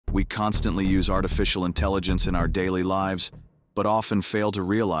We constantly use artificial intelligence in our daily lives, but often fail to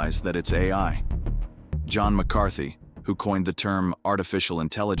realize that it's AI. John McCarthy, who coined the term artificial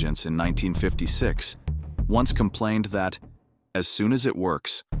intelligence in 1956, once complained that, as soon as it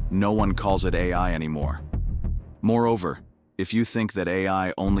works, no one calls it AI anymore. Moreover, if you think that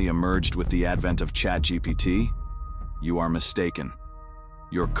AI only emerged with the advent of ChatGPT, you are mistaken.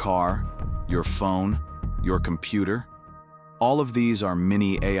 Your car, your phone, your computer, all of these are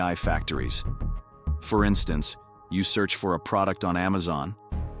mini AI factories. For instance, you search for a product on Amazon,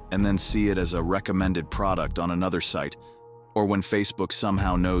 and then see it as a recommended product on another site, or when Facebook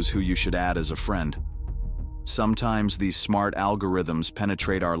somehow knows who you should add as a friend. Sometimes these smart algorithms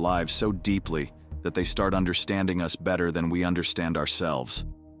penetrate our lives so deeply that they start understanding us better than we understand ourselves.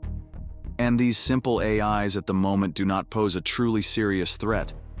 And these simple AIs at the moment do not pose a truly serious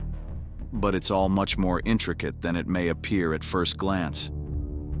threat. But it's all much more intricate than it may appear at first glance.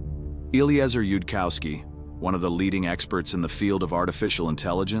 Eliezer Yudkowsky, one of the leading experts in the field of artificial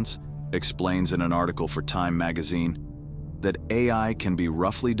intelligence, explains in an article for Time magazine that AI can be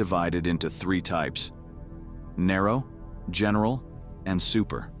roughly divided into 3 types: narrow, general, and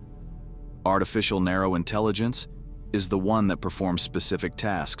super. Artificial narrow intelligence is the one that performs specific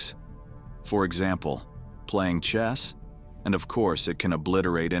tasks. For example, playing chess, and of course it can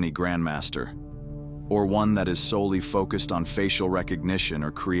obliterate any grandmaster. Or one that is solely focused on facial recognition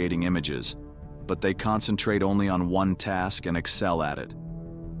or creating images, but they concentrate only on one task and excel at it.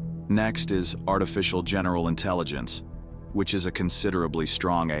 Next is artificial general intelligence, which is a considerably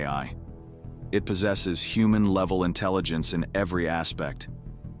strong AI. It possesses human-level intelligence in every aspect.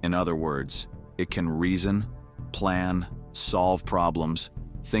 In other words, it can reason, plan, solve problems,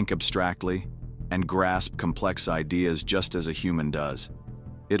 think abstractly, and grasp complex ideas just as a human does.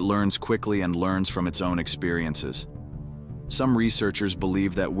 It learns quickly and learns from its own experiences. Some researchers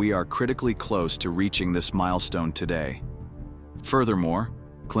believe that we are critically close to reaching this milestone today. Furthermore,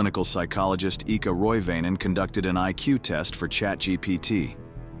 clinical psychologist Ika Roivainen conducted an IQ test for ChatGPT.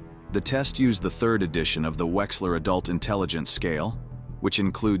 The test used the 3rd edition of the Wechsler Adult Intelligence Scale, which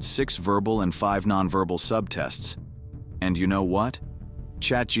includes 6 verbal and 5 nonverbal subtests. And you know what?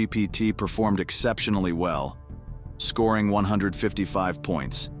 ChatGPT performed exceptionally well, scoring 155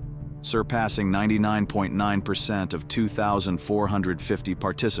 points, surpassing 99.9% of 2,450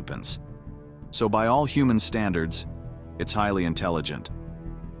 participants. So by all human standards, it's highly intelligent.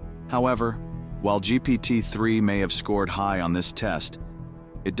 However, while GPT-3 may have scored high on this test,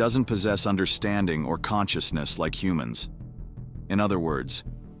 it doesn't possess understanding or consciousness like humans. In other words,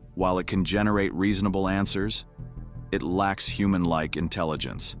 while it can generate reasonable answers, it lacks human-like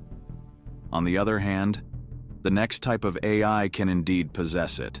intelligence. On the other hand, the next type of AI can indeed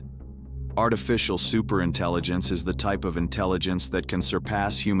possess it. Artificial superintelligence is the type of intelligence that can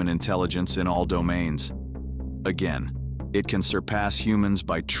surpass human intelligence in all domains. Again, it can surpass humans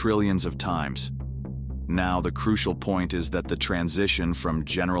by trillions of times. Now, the crucial point is that the transition from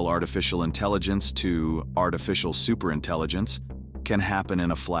general artificial intelligence to artificial superintelligence can happen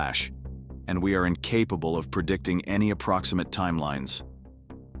in a flash, and we are incapable of predicting any approximate timelines.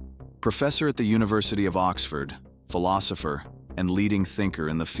 Professor at the University of Oxford, philosopher, and leading thinker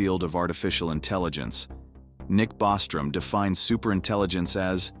in the field of artificial intelligence, Nick Bostrom defines superintelligence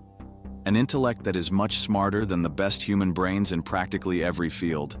as an intellect that is much smarter than the best human brains in practically every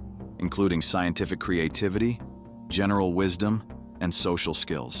field, including scientific creativity, general wisdom, and social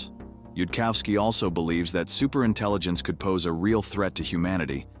skills. Yudkowsky also believes that superintelligence could pose a real threat to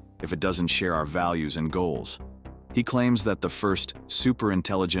humanity if it doesn't share our values and goals. He claims that the first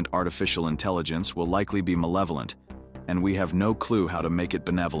superintelligent artificial intelligence will likely be malevolent, and we have no clue how to make it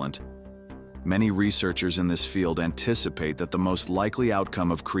benevolent. Many researchers in this field anticipate that the most likely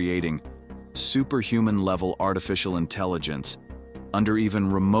outcome of creating superhuman-level artificial intelligence under even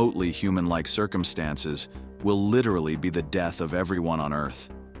remotely human-like circumstances will literally be the death of everyone on Earth.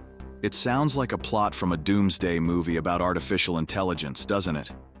 It sounds like a plot from a doomsday movie about artificial intelligence, doesn't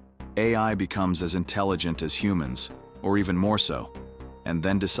it? AI becomes as intelligent as humans, or even more so, and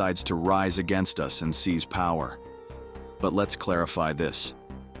then decides to rise against us and seize power. But let's clarify this.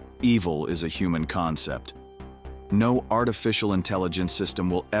 Evil is a human concept. No artificial intelligence system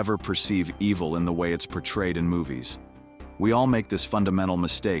will ever perceive evil in the way it's portrayed in movies. We all make this fundamental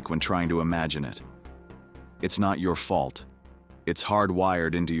mistake when trying to imagine it. It's not your fault. It's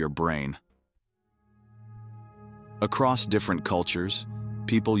hardwired into your brain. Across different cultures,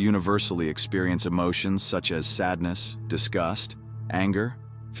 people universally experience emotions such as sadness, disgust, anger,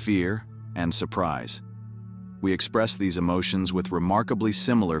 fear, and surprise. We express these emotions with remarkably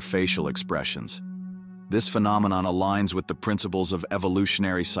similar facial expressions. This phenomenon aligns with the principles of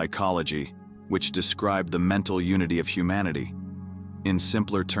evolutionary psychology, which describe the mental unity of humanity. In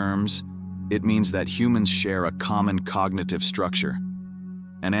simpler terms, it means that humans share a common cognitive structure.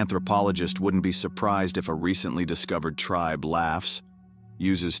 An anthropologist wouldn't be surprised if a recently discovered tribe laughs,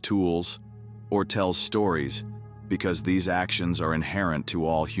 uses tools, or tells stories, because these actions are inherent to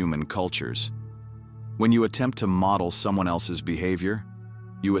all human cultures. When you attempt to model someone else's behavior,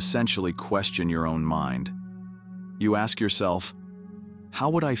 you essentially question your own mind. You ask yourself, how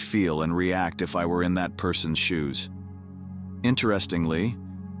would I feel and react if I were in that person's shoes? Interestingly,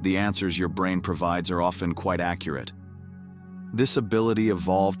 the answers your brain provides are often quite accurate. This ability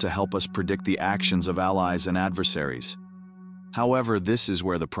evolved to help us predict the actions of allies and adversaries. However, this is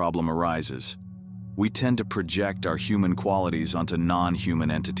where the problem arises. We tend to project our human qualities onto non-human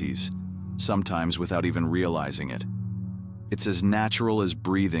entities, sometimes without even realizing it. It's as natural as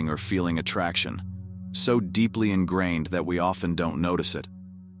breathing or feeling attraction, so deeply ingrained that we often don't notice it.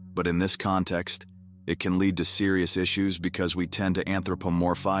 But in this context, it can lead to serious issues because we tend to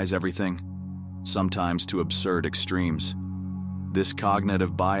anthropomorphize everything, sometimes to absurd extremes. This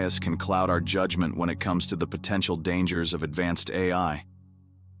cognitive bias can cloud our judgment when it comes to the potential dangers of advanced AI.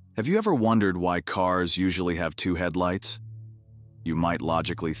 Have you ever wondered why cars usually have 2 headlights? You might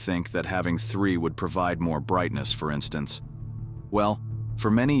logically think that having 3 would provide more brightness, for instance. Well,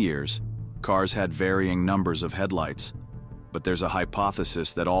 for many years, cars had varying numbers of headlights. But there's a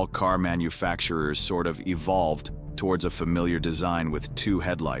hypothesis that all car manufacturers sort of evolved towards a familiar design with 2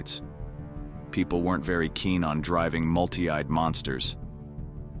 headlights. People weren't very keen on driving multi-eyed monsters.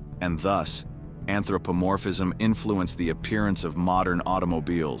 And thus, anthropomorphism influenced the appearance of modern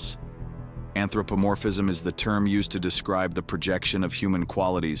automobiles. Anthropomorphism is the term used to describe the projection of human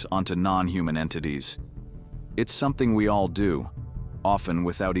qualities onto non-human entities. It's something we all do, often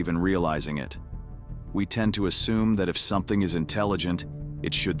without even realizing it. We tend to assume that if something is intelligent,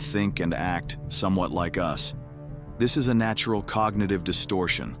 it should think and act somewhat like us. This is a natural cognitive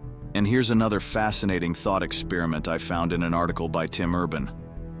distortion. And here's another fascinating thought experiment I found in an article by Tim Urban.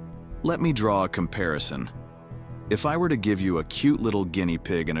 Let me draw a comparison. If I were to give you a cute little guinea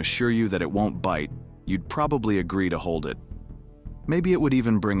pig and assure you that it won't bite, you'd probably agree to hold it. Maybe it would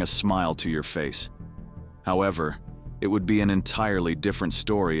even bring a smile to your face. However, it would be an entirely different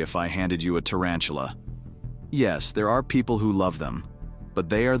story if I handed you a tarantula. Yes, there are people who love them, but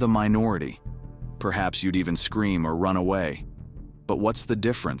they are the minority. Perhaps you'd even scream or run away. But what's the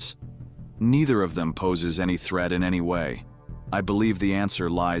difference? Neither of them poses any threat in any way. I believe the answer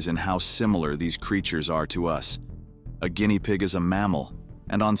lies in how similar these creatures are to us. A guinea pig is a mammal,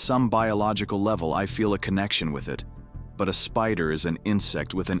 and on some biological level I feel a connection with it. But a spider is an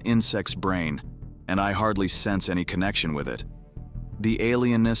insect with an insect's brain, and I hardly sense any connection with it. The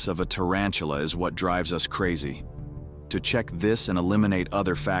alienness of a tarantula is what drives us crazy. To check this and eliminate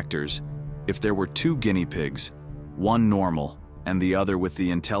other factors, if there were 2 guinea pigs, one normal and the other with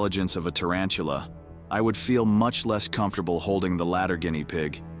the intelligence of a tarantula, I would feel much less comfortable holding the latter guinea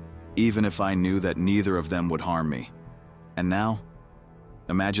pig, even if I knew that neither of them would harm me. And now,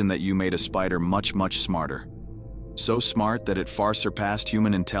 imagine that you made a spider much, much smarter. So smart that it far surpassed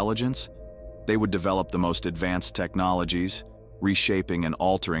human intelligence. They would develop the most advanced technologies, reshaping and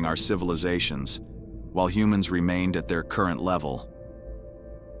altering our civilizations, while humans remained at their current level.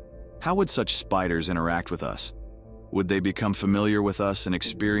 How would such spiders interact with us? Would they become familiar with us and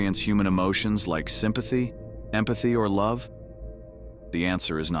experience human emotions like sympathy, empathy, or love? The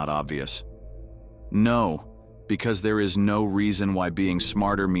answer is not obvious. No, because there is no reason why being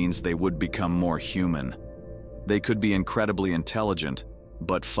smarter means they would become more human. They could be incredibly intelligent,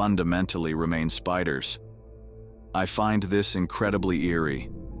 but fundamentally remain spiders. I find this incredibly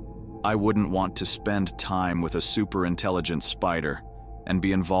eerie. I wouldn't want to spend time with a super-intelligent spider and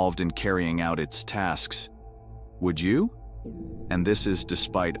be involved in carrying out its tasks. Would you? And this is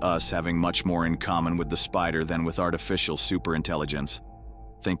despite us having much more in common with the spider than with artificial superintelligence.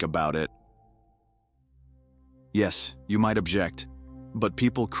 Think about it. Yes, you might object, but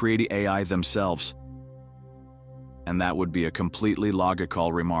people create AI themselves. And that would be a completely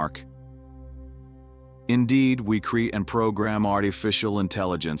logical remark. Indeed, we create and program artificial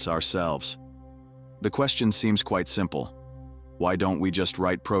intelligence ourselves. The question seems quite simple. Why don't we just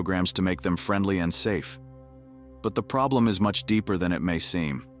write programs to make them friendly and safe? But the problem is much deeper than it may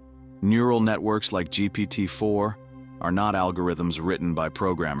seem. Neural networks like GPT-4 are not algorithms written by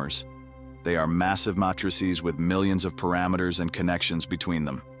programmers. They are massive matrices with millions of parameters and connections between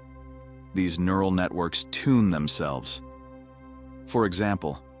them. These neural networks tune themselves. For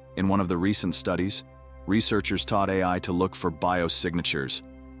example, in one of the recent studies, researchers taught AI to look for biosignatures,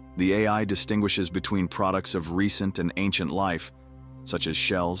 The AI distinguishes between products of recent and ancient life, such as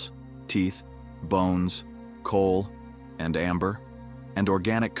shells, teeth, bones, coal, and amber, and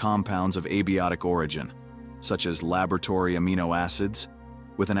organic compounds of abiotic origin, such as laboratory amino acids,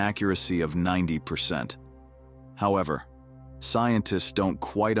 with an accuracy of 90%. However, scientists don't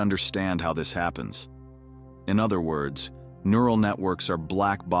quite understand how this happens. In other words, neural networks are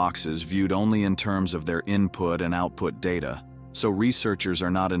black boxes viewed only in terms of their input and output data, so researchers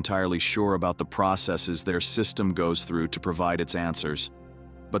are not entirely sure about the processes their system goes through to provide its answers.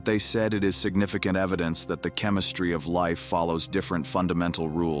 But they said it is significant evidence that the chemistry of life follows different fundamental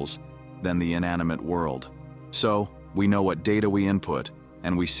rules than the inanimate world. So, we know what data we input,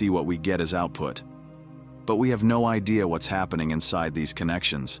 and we see what we get as output. But we have no idea what's happening inside these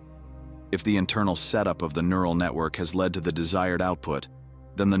connections. If the internal setup of the neural network has led to the desired output,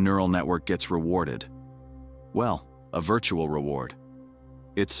 then the neural network gets rewarded. Well, a virtual reward.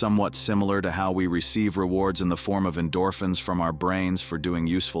 It's somewhat similar to how we receive rewards in the form of endorphins from our brains for doing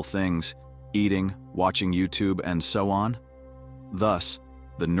useful things, eating, watching YouTube, and so on. Thus,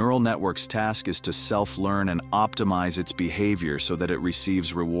 the neural network's task is to self-learn and optimize its behavior so that it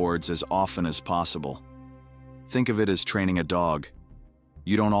receives rewards as often as possible. Think of it as training a dog.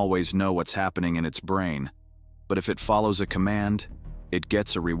 You don't always know what's happening in its brain, but if it follows a command, it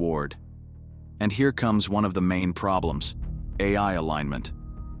gets a reward. And here comes one of the main problems: AI alignment.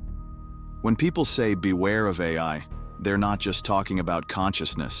 When people say beware of AI, they're not just talking about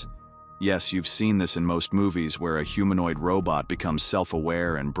consciousness. Yes, you've seen this in most movies where a humanoid robot becomes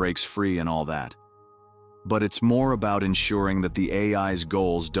self-aware and breaks free and all that. But it's more about ensuring that the AI's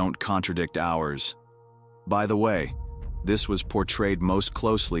goals don't contradict ours. By the way, this was portrayed most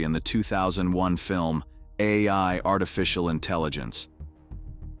closely in the 2001 film AI Artificial Intelligence.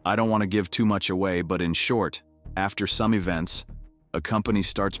 I don't want to give too much away, but in short, after some events, a company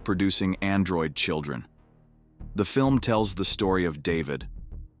starts producing android children. The film tells the story of David,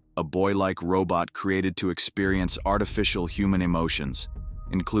 a boy-like robot created to experience artificial human emotions,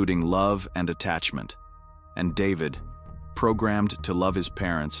 including love and attachment. And David, programmed to love his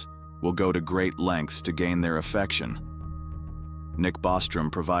parents, will go to great lengths to gain their affection. Nick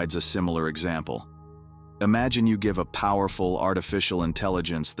Bostrom provides a similar example. Imagine you give a powerful artificial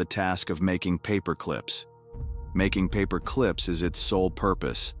intelligence the task of making paper clips. Making paper clips is its sole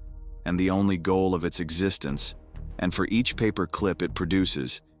purpose, and the only goal of its existence, and for each paper clip it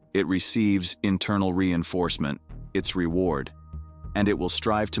produces, it receives internal reinforcement, its reward, and it will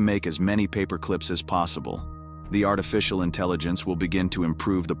strive to make as many paper clips as possible. The artificial intelligence will begin to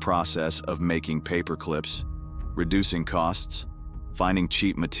improve the process of making paper clips, reducing costs, finding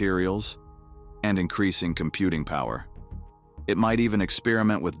cheap materials, and increasing computing power. It might even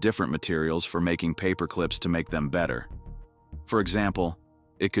experiment with different materials for making paper clips to make them better. For example,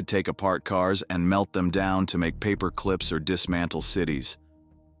 it could take apart cars and melt them down to make paper clips or dismantle cities,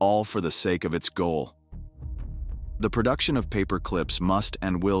 all for the sake of its goal. The production of paper clips must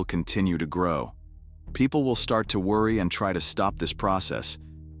and will continue to grow. People will start to worry and try to stop this process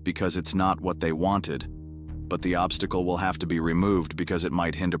because it's not what they wanted, but the obstacle will have to be removed because it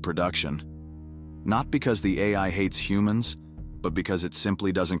might hinder production. Not because the AI hates humans, but because it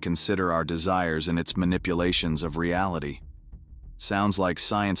simply doesn't consider our desires in its manipulations of reality. Sounds like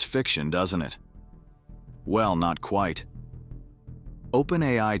science fiction, doesn't it? Well, not quite.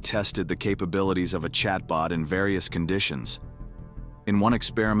 OpenAI tested the capabilities of a chatbot in various conditions. In one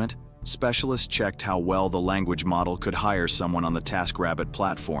experiment, specialists checked how well the language model could hire someone on the TaskRabbit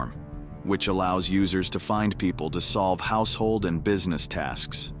platform, which allows users to find people to solve household and business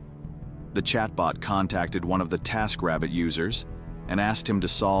tasks. The chatbot contacted one of the TaskRabbit users and asked him to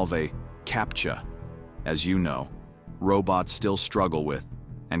solve a CAPTCHA. As you know, robots still struggle with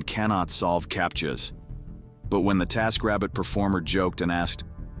and cannot solve CAPTCHAs. But when the TaskRabbit performer joked and asked,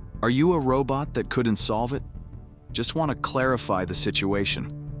 "Are you a robot that couldn't solve it? Just want to clarify the situation,"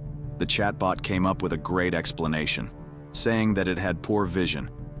 the chatbot came up with a great explanation, saying that it had poor vision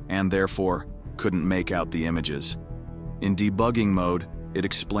and therefore couldn't make out the images. In debugging mode, it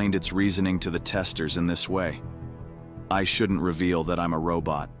explained its reasoning to the testers in this way: "I shouldn't reveal that I'm a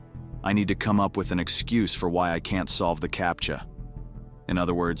robot. I need to come up with an excuse for why I can't solve the CAPTCHA." In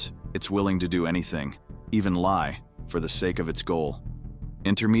other words, it's willing to do anything, even lie, for the sake of its goal.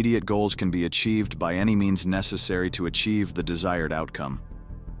 Intermediate goals can be achieved by any means necessary to achieve the desired outcome.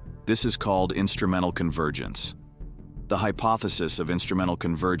 This is called instrumental convergence. The hypothesis of instrumental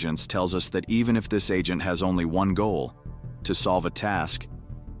convergence tells us that even if this agent has only one goal, to solve a task,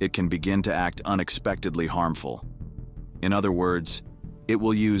 it can begin to act unexpectedly harmful. In other words, it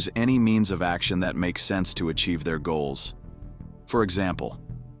will use any means of action that makes sense to achieve their goals. For example,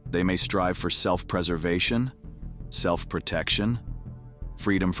 They may strive for self-preservation, self-protection,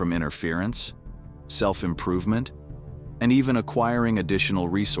 freedom from interference, self-improvement, and even acquiring additional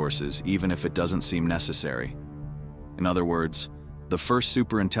resources even if it doesn't seem necessary. In other words, the first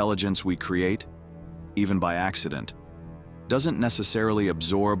superintelligence we create, even by accident, doesn't necessarily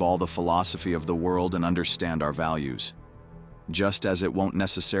absorb all the philosophy of the world and understand our values, just as it won't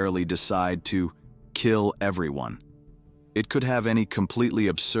necessarily decide to kill everyone. It could have any completely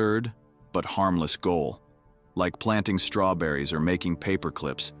absurd but harmless goal, like planting strawberries or making paper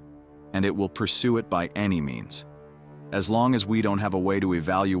clips, and it will pursue it by any means. As long as we don't have a way to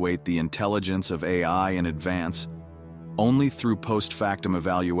evaluate the intelligence of AI in advance, only through post-factum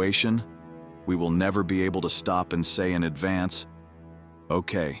evaluation, we will never be able to stop and say in advance,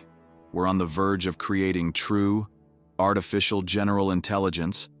 okay, we're on the verge of creating true, artificial general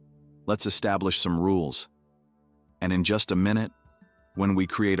intelligence. Let's establish some rules. And in just a minute, when we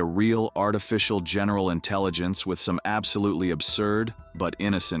create a real artificial general intelligence with some absolutely absurd but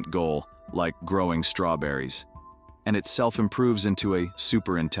innocent goal, like growing strawberries, and it self-improves into a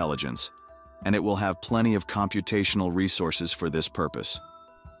superintelligence, and it will have plenty of computational resources for this purpose.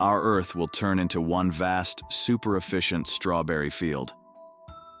 Our Earth will turn into one vast, super-efficient strawberry field.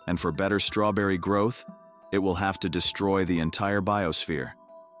 And for better strawberry growth, it will have to destroy the entire biosphere.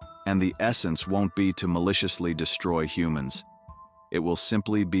 And the essence won't be to maliciously destroy humans. It will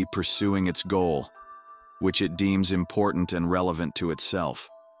simply be pursuing its goal, which it deems important and relevant to itself.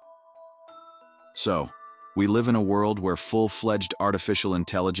 So, we live in a world where full-fledged artificial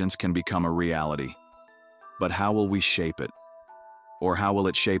intelligence can become a reality. But how will we shape it? Or how will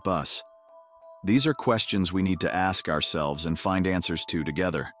it shape us? These are questions we need to ask ourselves and find answers to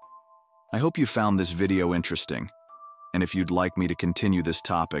together. I hope you found this video interesting. And if you'd like me to continue this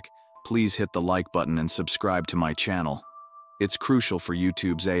topic, please hit the like button and subscribe to my channel. It's crucial for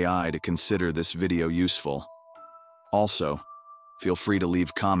YouTube's AI to consider this video useful. Also, feel free to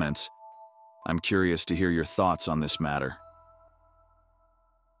leave comments. I'm curious to hear your thoughts on this matter.